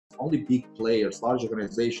Only big players, large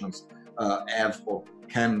organizations have or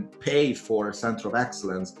can pay for a center of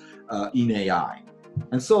excellence in AI.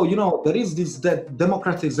 And so, there is this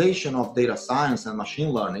democratization of data science and machine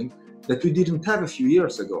learning that we didn't have a few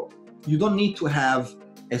years ago. You don't need to have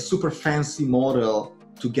a super fancy model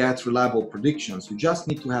to get reliable predictions. You just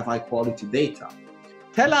need to have high quality data.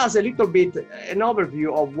 Tell us a little bit, an overview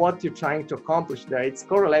of what you're trying to accomplish there. It's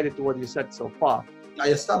correlated to what you said so far. I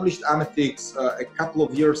established Amethix a couple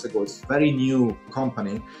of years ago. It's a very new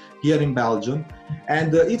company here in Belgium. And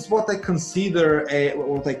it's what I consider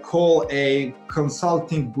what I call a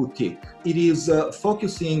consulting boutique. It is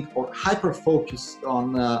focusing or hyper-focused on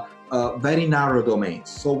very narrow domains.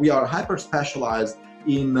 So we are hyper-specialized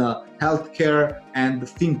in healthcare and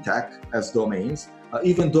fintech as domains,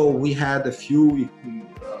 even though we had a few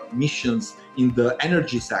missions in the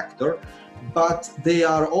energy sector. But they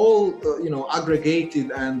are all, aggregated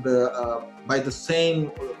and by the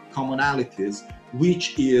same commonalities,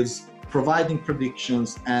 which is providing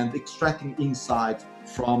predictions and extracting insight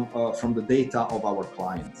from the data of our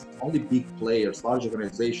clients. Only big players, large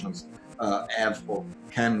organizations have or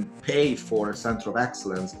can pay for a center of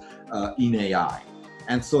excellence in AI.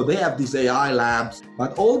 And so they have these AI labs,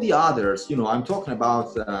 but all the others, I'm talking about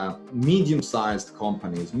medium-sized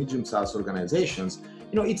companies, medium-sized organizations,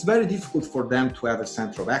 it's very difficult for them to have a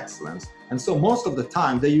center of excellence. And so most of the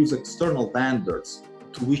time they use external vendors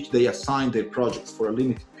to which they assign their projects for a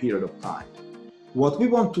limited period of time. What we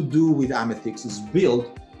want to do with Amethix is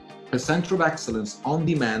build a center of excellence on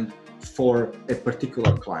demand for a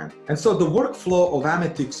particular client. And so the workflow of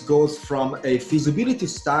Amethix goes from a feasibility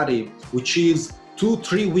study, which is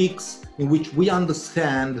 2-3 weeks in which we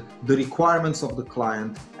understand the requirements of the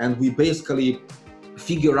client and we basically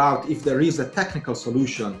figure out if there is a technical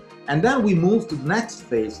solution. And then we move to the next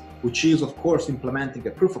phase, which is, of course, implementing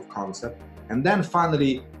a proof of concept. And then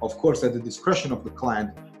finally, of course, at the discretion of the client,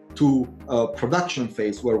 to a production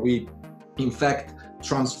phase where we, in fact,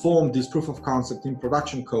 transform this proof of concept in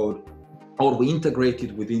production code or we integrate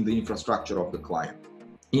it within the infrastructure of the client.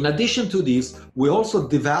 In addition to this, we also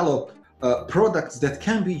develop products that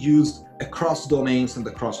can be used across domains and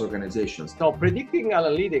across organizations. So predictive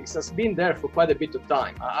analytics has been there for quite a bit of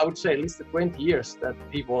time. I would say at least 20 years that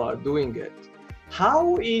people are doing it.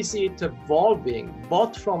 How is it evolving,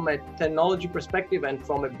 both from a technology perspective and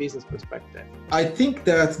from a business perspective? I think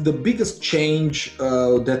that the biggest change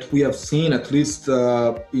that we have seen, at least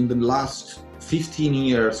in the last 15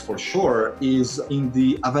 years for sure, is in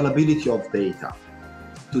the availability of data.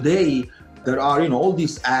 Today, there are all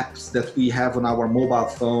these apps that we have on our mobile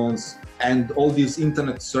phones and all these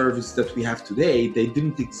internet services that we have today, they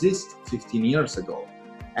didn't exist 15 years ago.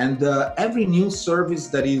 And every new service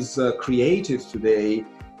that is created today,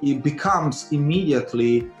 it becomes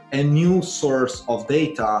immediately a new source of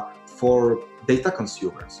data for data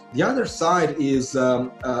consumers. The other side is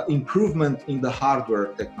improvement in the hardware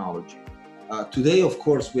technology. Today, of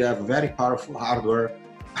course, we have very powerful hardware.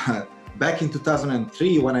 Back in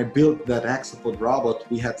 2003, when I built that hexapod robot,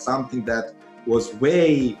 we had something that was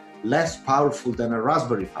way less powerful than a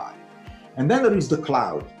Raspberry Pi. And then there is the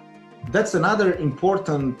cloud. That's another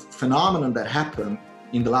important phenomenon that happened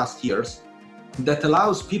in the last years that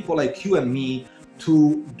allows people like you and me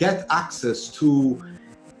to get access to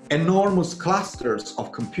enormous clusters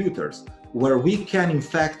of computers where we can, in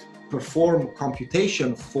fact, perform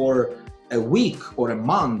computation for a week or a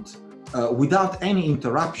month without any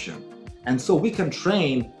interruption. And so we can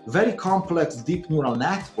train very complex deep neural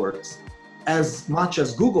networks as much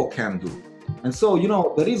as Google can do. And so,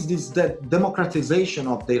 there is this democratization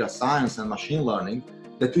of data science and machine learning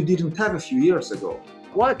that we didn't have a few years ago.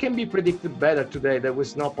 What can be predicted better today that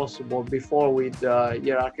was not possible before with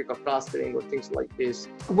hierarchical clustering or things like this?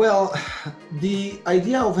 Well, the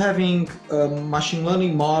idea of having machine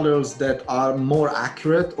learning models that are more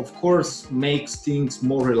accurate, of course, makes things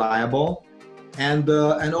more reliable. And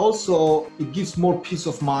also it gives more peace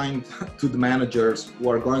of mind to the managers who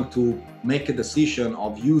are going to make a decision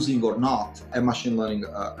of using or not a machine learning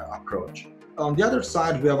approach. On the other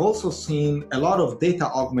side, we have also seen a lot of data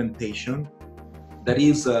augmentation. That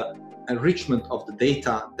is enrichment of the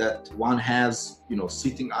data that one has,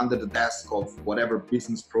 sitting under the desk of whatever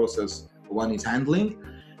business process one is handling.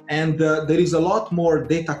 And there is a lot more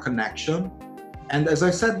data connection. And as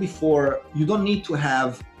I said before, you don't need to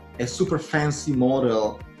have a super fancy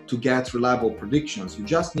model to get reliable predictions. You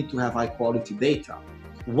just need to have high quality data.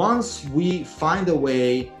 Once we find a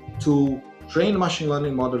way to train machine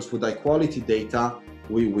learning models with high quality data,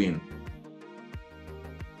 we win.